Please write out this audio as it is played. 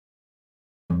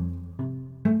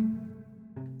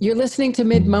You're listening to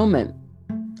Mid Moment.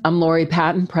 I'm Lori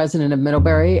Patton, president of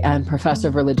Middlebury and professor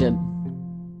of religion.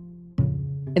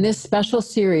 In this special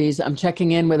series, I'm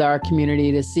checking in with our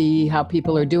community to see how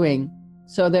people are doing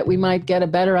so that we might get a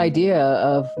better idea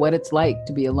of what it's like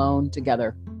to be alone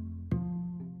together.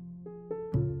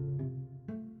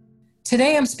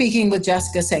 Today, I'm speaking with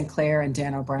Jessica St. Clair and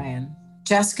Dan O'Brien.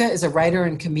 Jessica is a writer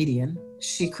and comedian.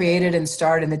 She created and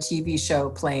starred in the TV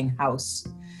show Playing House.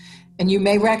 And you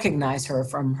may recognize her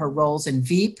from her roles in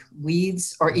Veep,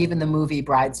 Weeds, or even the movie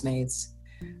Bridesmaids.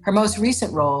 Her most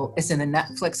recent role is in the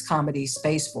Netflix comedy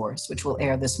Space Force, which will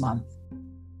air this month.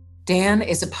 Dan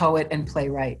is a poet and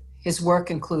playwright. His work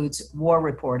includes War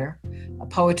Reporter, a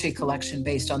poetry collection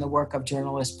based on the work of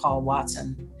journalist Paul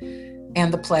Watson,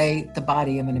 and the play The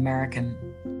Body of an American.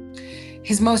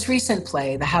 His most recent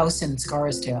play, The House in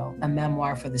Scarsdale, a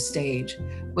memoir for the stage,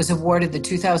 was awarded the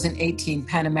 2018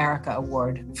 PEN America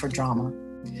Award for Drama.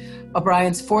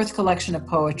 O'Brien's fourth collection of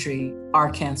poetry,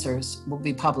 Our Cancers, will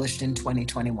be published in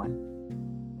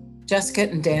 2021. Jessica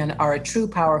and Dan are a true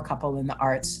power couple in the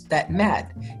arts that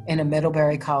met in a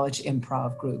Middlebury College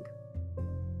improv group.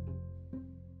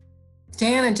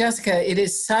 Dan and Jessica, it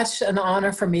is such an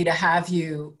honor for me to have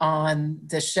you on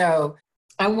the show.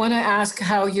 I want to ask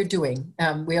how you're doing.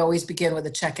 We always begin with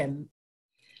a check-in.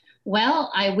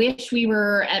 Well, I wish we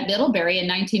were at Middlebury in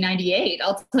 1998.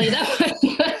 I'll tell you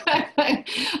that.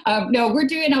 No, we're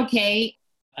doing okay.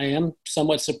 I am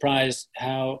somewhat surprised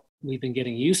how we've been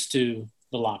getting used to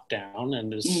the lockdown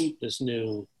and this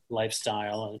new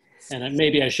lifestyle. And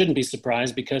maybe I shouldn't be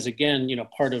surprised because, again,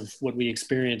 part of what we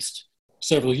experienced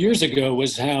several years ago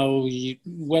was how,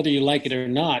 whether you like it or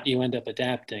not, you end up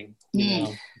adapting. You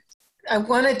know? I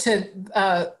wanted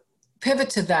to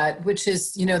pivot to that, which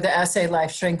is, the essay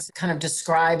Life Shrinks kind of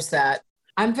describes that.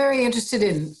 I'm very interested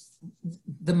in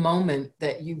the moment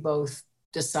that you both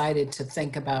decided to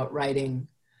think about writing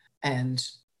and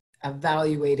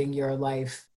evaluating your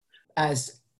life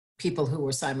as people who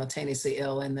were simultaneously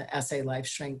ill in the essay Life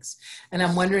Shrinks. And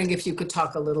I'm wondering if you could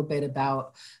talk a little bit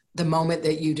about the moment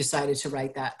that you decided to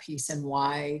write that piece and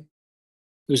why.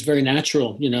 It was very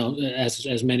natural,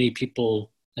 as many people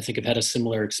I think have had a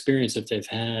similar experience that they've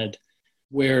had,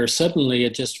 where suddenly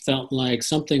it just felt like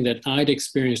something that I'd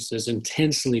experienced as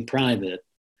intensely private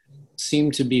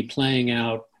seemed to be playing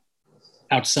out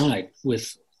outside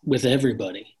with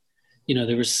everybody.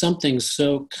 There was something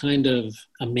so kind of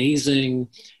amazing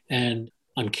and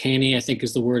uncanny, I think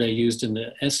is the word I used in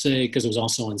the essay, because it was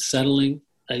also unsettling.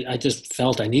 I just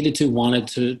felt I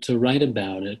wanted to write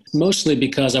about it, mostly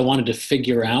because I wanted to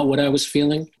figure out what I was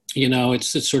feeling.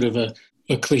 It's sort of a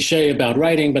cliche about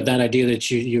writing, but that idea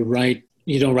that you write,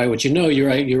 you don't write what you know, you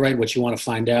write what you want to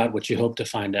find out, what you hope to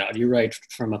find out. You write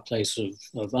from a place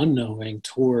of unknowing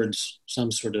towards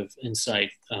some sort of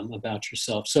insight about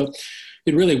yourself. So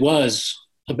it really was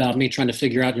about me trying to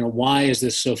figure out, why is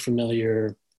this so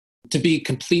familiar? To be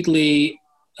completely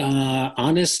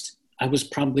honest, I was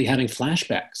probably having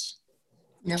flashbacks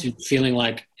to feeling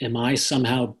like, am I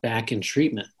somehow back in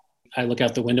treatment? I look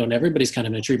out the window and everybody's kind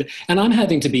of in treatment. And I'm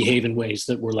having to behave in ways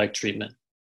that were like treatment.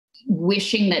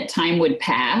 Wishing that time would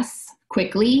pass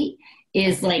quickly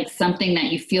is like something that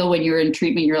you feel when you're in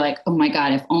treatment. You're like, oh my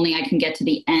God, if only I can get to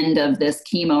the end of this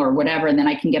chemo or whatever, and then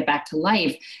I can get back to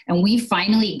life. And we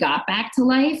finally got back to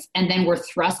life. And then we're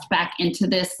thrust back into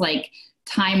this like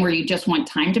time where you just want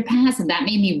time to pass. And that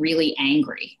made me really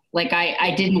angry. Like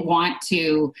I didn't want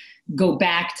to go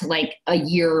back to like a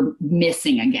year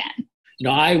missing again.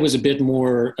 I was a bit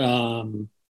more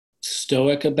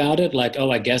stoic about it. Like,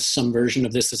 I guess some version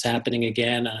of this is happening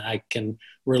again. I can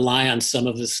rely on some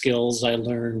of the skills I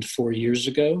learned 4 years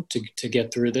ago to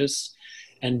get through this.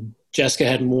 And Jessica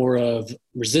had more of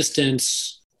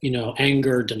resistance,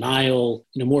 anger, denial,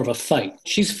 more of a fight.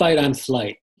 She's fight, I'm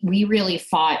flight. We really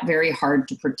fought very hard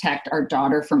to protect our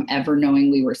daughter from ever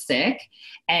knowing we were sick.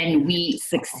 And we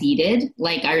succeeded.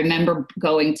 Like, I remember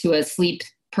going to a sleep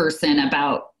person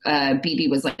about BB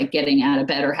was like getting out of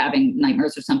bed or having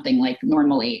nightmares or something like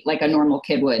normally, like a normal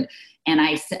kid would. And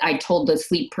I told the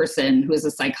sleep person, who was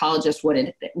a psychologist,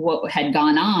 what had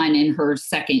gone on in her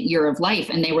second year of life.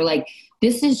 And they were like,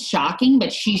 this is shocking,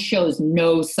 but she shows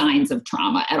no signs of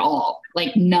trauma at all,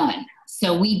 like none.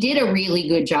 So we did a really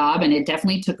good job, and it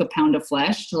definitely took a pound of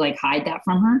flesh to like hide that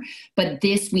from her. But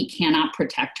this we cannot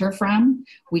protect her from.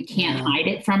 We can't hide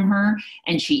it from her.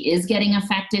 And she is getting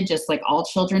affected just like all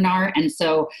children are. And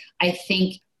so I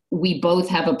think we both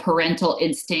have a parental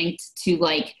instinct to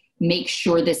like make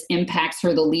sure this impacts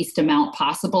her the least amount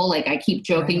possible. Like I keep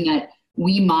joking that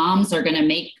we moms are going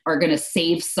to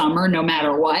save summer no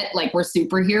matter what, like we're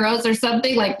superheroes or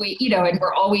something, like we, and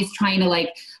we're always trying to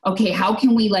like, okay, how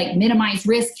can we like minimize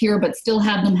risk here, but still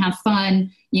have them have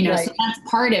fun, Right. So that's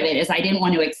part of it, is I didn't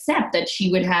want to accept that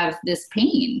she would have this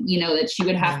pain, that she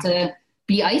would have to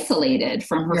be isolated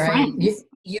from her friends.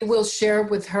 You will share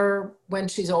with her when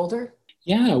she's older?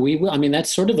 Yeah, we will. I mean,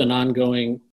 that's sort of an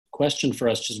ongoing question for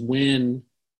us, just when.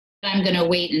 I'm going to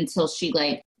wait until she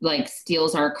like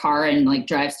steals our car and like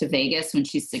drives to Vegas when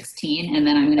she's 16. And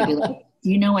then I'm going to be like, do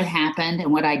you know what happened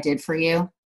and what I did for you?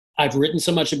 I've written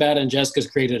so much about it, and Jessica's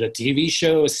created a TV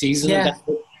show, a season about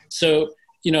it. So,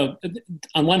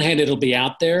 on one hand, it'll be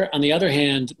out there. On the other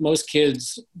hand, most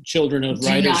children of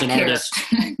writers and artists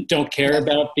don't care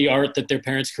about the art that their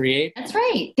parents create. That's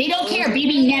right. They don't care.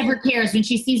 Baby never cares. When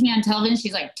she sees me on television,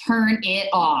 she's like, turn it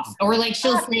off. Or like,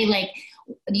 she'll say like,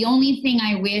 the only thing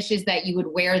I wish is that you would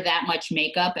wear that much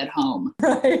makeup at home.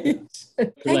 Right.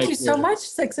 Thank you so much,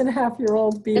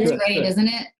 6.5-year-old Bea. That's great, isn't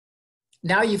it?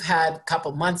 Now you've had a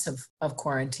couple months of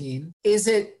quarantine. Is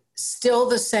it still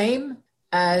the same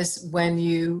as when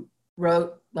you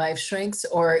wrote Life Shrinks,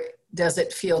 or does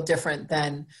it feel different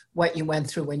than what you went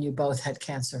through when you both had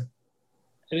cancer?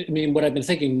 I mean, what I've been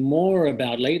thinking more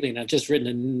about lately, and I've just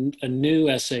written a new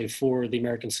essay for the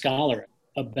American Scholar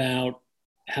about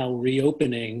how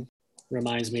reopening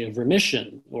reminds me of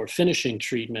remission or finishing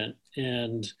treatment,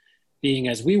 and being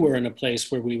as we were in a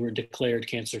place where we were declared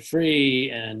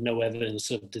cancer-free and no evidence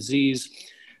of disease.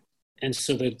 And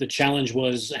so the challenge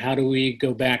was, how do we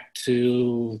go back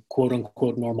to quote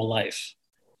unquote normal life?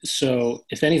 So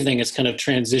if anything, it's kind of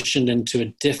transitioned into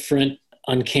a different,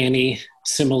 uncanny,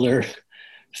 similar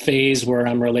phase where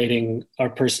I'm relating our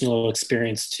personal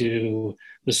experience to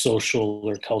the social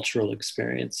or cultural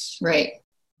experience. Right.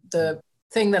 The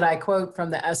thing that I quote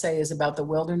from the essay is about the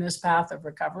wilderness path of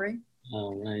recovery.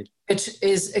 Oh, right. Which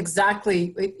is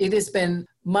exactly, it has been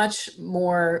much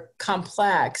more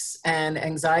complex and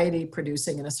anxiety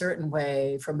producing in a certain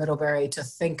way for Middlebury to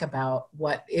think about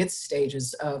what its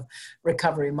stages of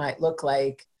recovery might look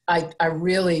like. I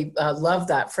really love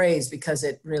that phrase because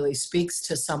it really speaks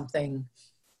to something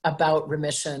about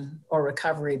remission or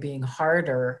recovery being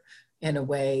harder in a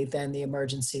way than the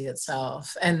emergency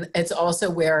itself. And it's also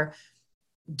where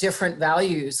different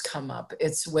values come up.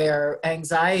 It's where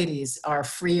anxieties are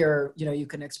freer. You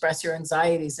can express your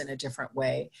anxieties in a different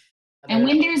way. And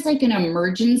when there's like an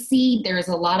emergency, there's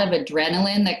a lot of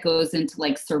adrenaline that goes into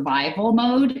like survival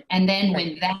mode. And then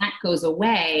when that goes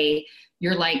away,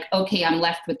 you're like, okay, I'm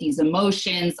left with these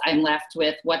emotions. I'm left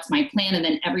with what's my plan? And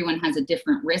then everyone has a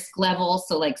different risk level.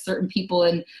 So like certain people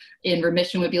in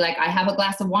remission would be like, I have a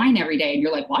glass of wine every day. And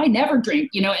you're like, well, I never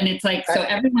drink, and it's like, so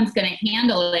everyone's going to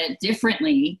handle it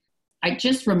differently. I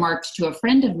just remarked to a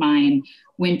friend of mine,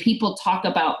 when people talk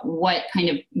about what kind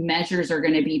of measures are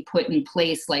going to be put in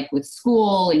place, like with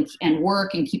school and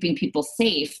work and keeping people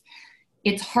safe,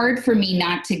 it's hard for me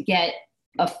not to get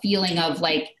a feeling of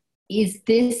like, is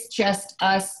this just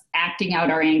us acting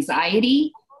out our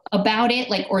anxiety about it?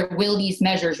 Like, or will these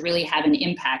measures really have an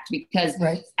impact? Because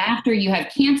after you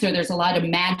have cancer, there's a lot of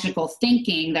magical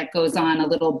thinking that goes on a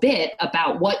little bit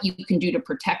about what you can do to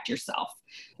protect yourself.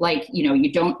 Like,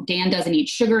 Dan doesn't eat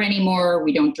sugar anymore.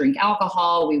 We don't drink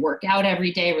alcohol. We work out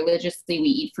every day religiously. We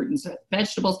eat fruit and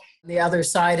vegetables. The other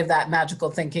side of that magical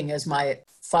thinking is my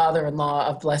father-in-law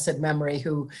of blessed memory,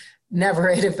 who never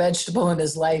ate a vegetable in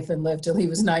his life and lived till he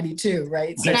was 92,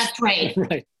 right? So that's right.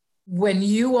 Right. When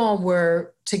you all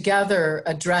were together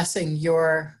addressing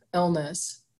your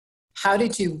illness, how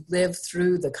did you live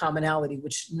through the commonality,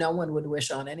 which no one would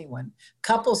wish on anyone?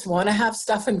 Couples want to have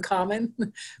stuff in common,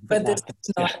 but this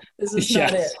is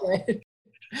not it, right?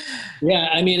 Yeah,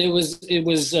 I mean, it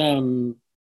was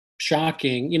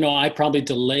shocking. I probably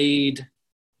delayed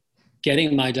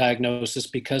getting my diagnosis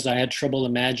because I had trouble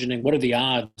imagining what are the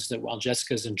odds that while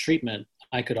Jessica's in treatment,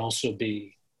 I could also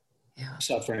be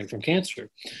suffering from cancer.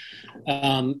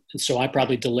 And so I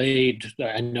probably delayed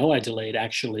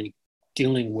actually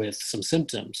dealing with some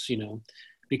symptoms,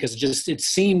 because it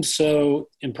seemed so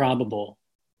improbable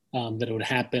that it would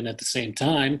happen at the same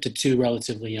time to two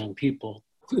relatively young people.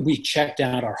 We checked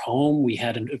out our home. We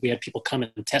had people come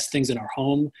and test things in our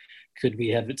home. Could we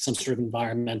have some sort of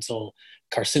environmental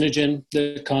carcinogen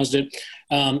that caused it?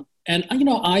 And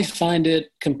I find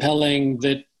it compelling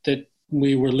that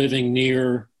we were living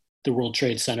near the World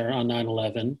Trade Center on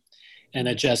 9/11, and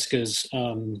at it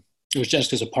was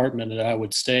Jessica's apartment that I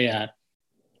would stay at.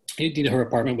 Her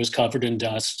apartment was covered in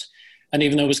dust, and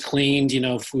even though it was cleaned,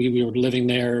 we were living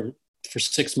there for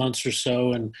 6 months or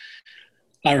so, and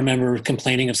I remember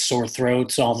complaining of sore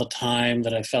throats all the time,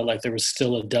 that I felt like there was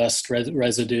still a dust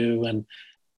residue. And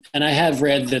I have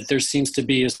read that there seems to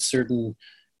be a certain,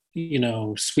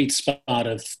 sweet spot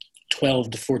of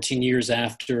 12 to 14 years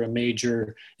after a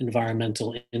major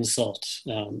environmental insult,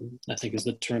 I think is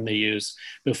the term they use,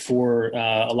 before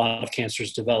a lot of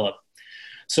cancers develop.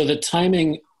 So the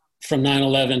timing from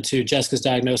 9/11 to Jessica's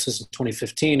diagnosis in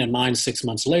 2015 and mine 6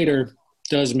 months later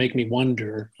does make me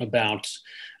wonder about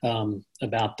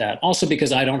that. Also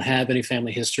because I don't have any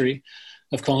family history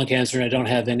of colon cancer, and I don't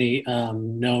have any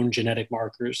known genetic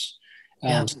markers.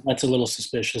 So that's a little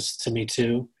suspicious to me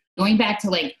too. Going back to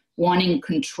like wanting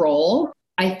control,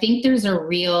 I think there's a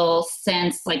real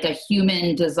sense, like a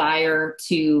human desire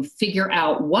to figure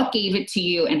out what gave it to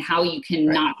you and how you can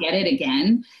not get it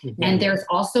again. Mm-hmm. And there's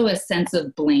also a sense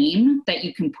of blame that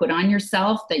you can put on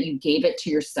yourself, that you gave it to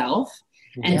yourself.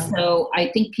 And so I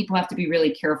think people have to be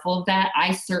really careful of that.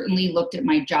 I certainly looked at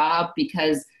my job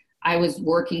because I was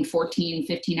working 14,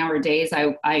 15-hour days.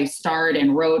 I starred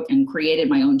and wrote and created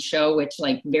my own show, which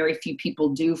like very few people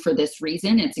do for this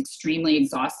reason. It's extremely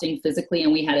exhausting physically.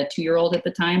 And we had a 2-year-old at the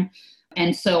time.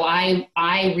 And so I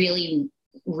really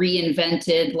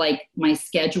reinvented like my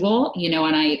schedule,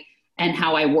 and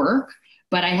how I work.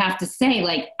 But I have to say,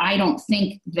 like, I don't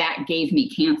think that gave me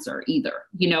cancer either,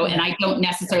 and I don't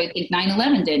necessarily think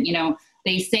 9/11 did.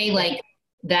 They say like,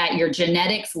 that your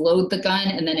genetics load the gun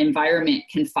and then environment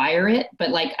can fire it.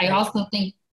 But like, I also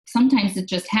think sometimes it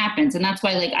just happens. And that's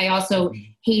why like, I also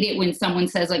hate it when someone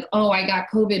says like, oh, I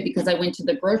got COVID because I went to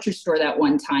the grocery store that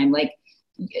one time. Like,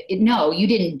 no, you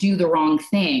didn't do the wrong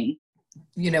thing.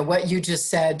 What you just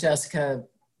said, Jessica,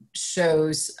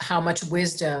 shows how much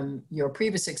wisdom your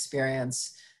previous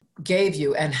experience gave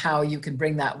you and how you can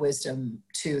bring that wisdom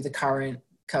to the current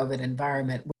COVID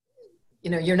environment.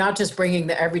 You're not just bringing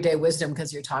the everyday wisdom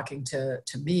because you're talking to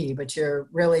me, but you're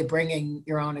really bringing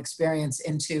your own experience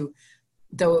into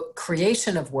the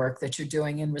creation of work that you're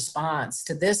doing in response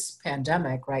to this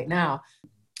pandemic right now.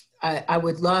 I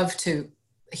would love to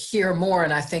hear more,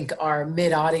 and I think our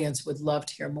mid-audience would love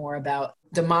to hear more about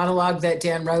the monologue that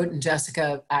Dan wrote and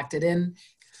Jessica acted in.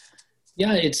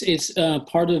 Yeah, it's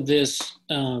part of this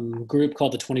group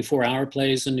called the 24-Hour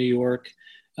Plays in New York.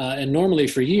 And normally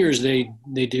for years, they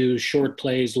do short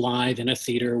plays live in a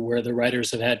theater where the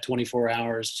writers have had 24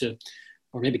 hours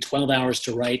or maybe 12 hours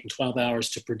to write and 12 hours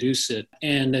to produce it.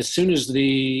 And as soon as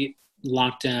the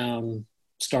lockdown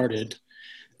started,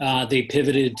 they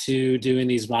pivoted to doing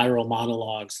these viral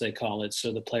monologues, they call it.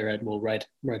 So the playwright will write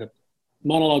a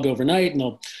monologue overnight, and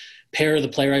they'll pair the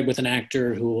playwright with an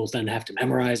actor who will then have to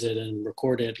memorize it and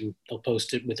record it, and they'll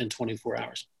post it within 24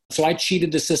 hours. So I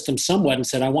cheated the system somewhat and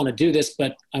said, I want to do this,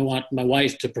 but I want my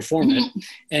wife to perform it.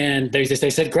 And they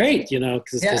said, great,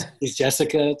 because it's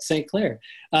Jessica St. Clair.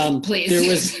 Please.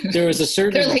 There was a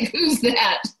certain... They're like, who's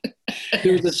that?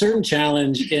 There was a certain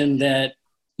challenge in that,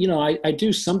 I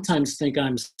do sometimes think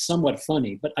I'm somewhat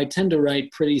funny, but I tend to write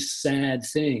pretty sad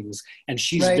things, and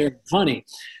she's very funny.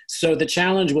 So the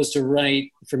challenge was to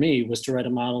write a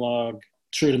monologue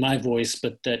true to my voice,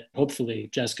 but that hopefully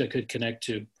Jessica could connect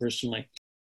to personally.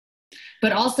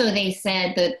 But also they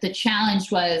said that the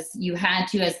challenge was you had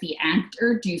to, as the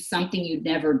actor, do something you'd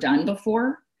never done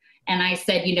before. And I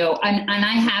said, and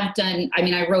I have done,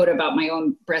 I wrote about my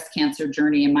own breast cancer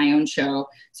journey in my own show.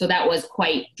 So that was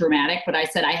quite dramatic. But I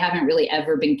said, I haven't really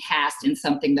ever been cast in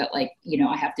something that I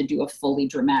have to do a fully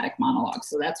dramatic monologue.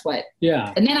 So that's what.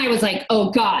 Yeah. And then I was like,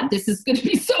 oh God, this is going to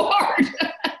be so hard.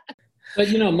 But,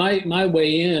 my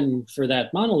way in for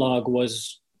that monologue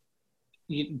was,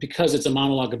 because it's a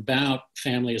monologue about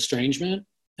family estrangement,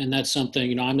 and that's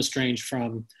something, I'm estranged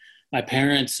from my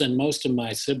parents and most of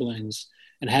my siblings,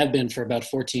 and have been for about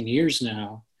 14 years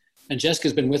now. And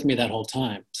Jessica's been with me that whole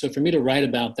time. So for me to write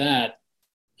about that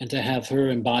and to have her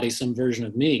embody some version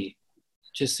of me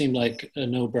just seemed like a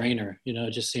no-brainer.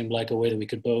 It just seemed like a way that we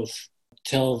could both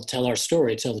tell our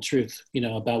story, tell the truth,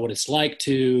 about what it's like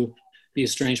to be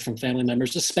estranged from family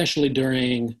members, especially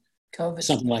during COVID.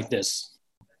 Something like this.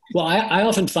 Well, I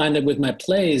often find that with my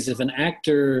plays, if an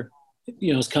actor,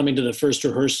 is coming to the first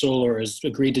rehearsal or has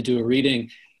agreed to do a reading,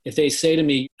 if they say to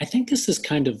me, I think this is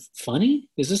kind of funny.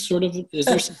 Is there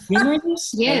some humor in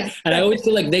this? Yes. And I always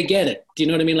feel like they get it. Do you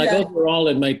know what I mean? Like overall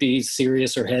it might be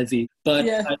serious or heavy, but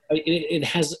it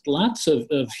has lots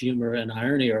of humor and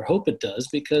irony, or hope it does,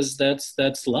 because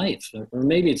that's life. Or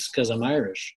maybe it's because I'm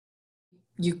Irish.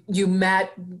 You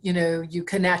met, you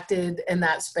connected in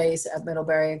that space at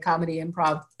Middlebury and Comedy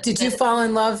Improv. Did you fall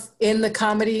in love in the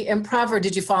Comedy Improv, or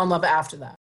did you fall in love after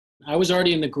that? I was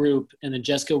already in the group, and then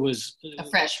Jessica was a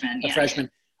freshman. Freshman.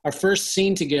 Our first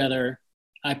scene together,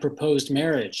 I proposed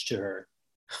marriage to her.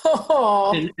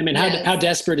 Oh, And I mean, yes. how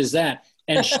desperate is that?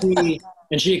 And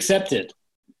she accepted.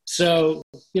 So,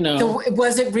 so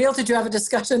was it real? Did you have a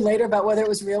discussion later about whether it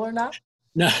was real or not?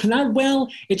 no, not well.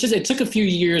 It took a few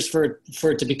years for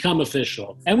it to become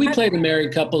official. And we played a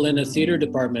married couple in a theater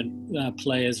department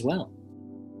play as well.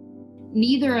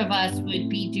 Neither of us would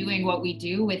be doing what we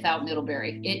do without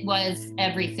Middlebury. It was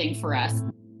everything for us.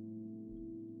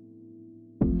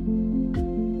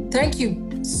 Thank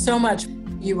you so much.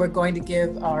 You were going to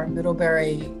give our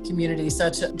Middlebury community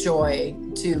such a joy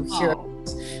to hear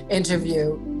this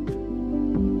interview.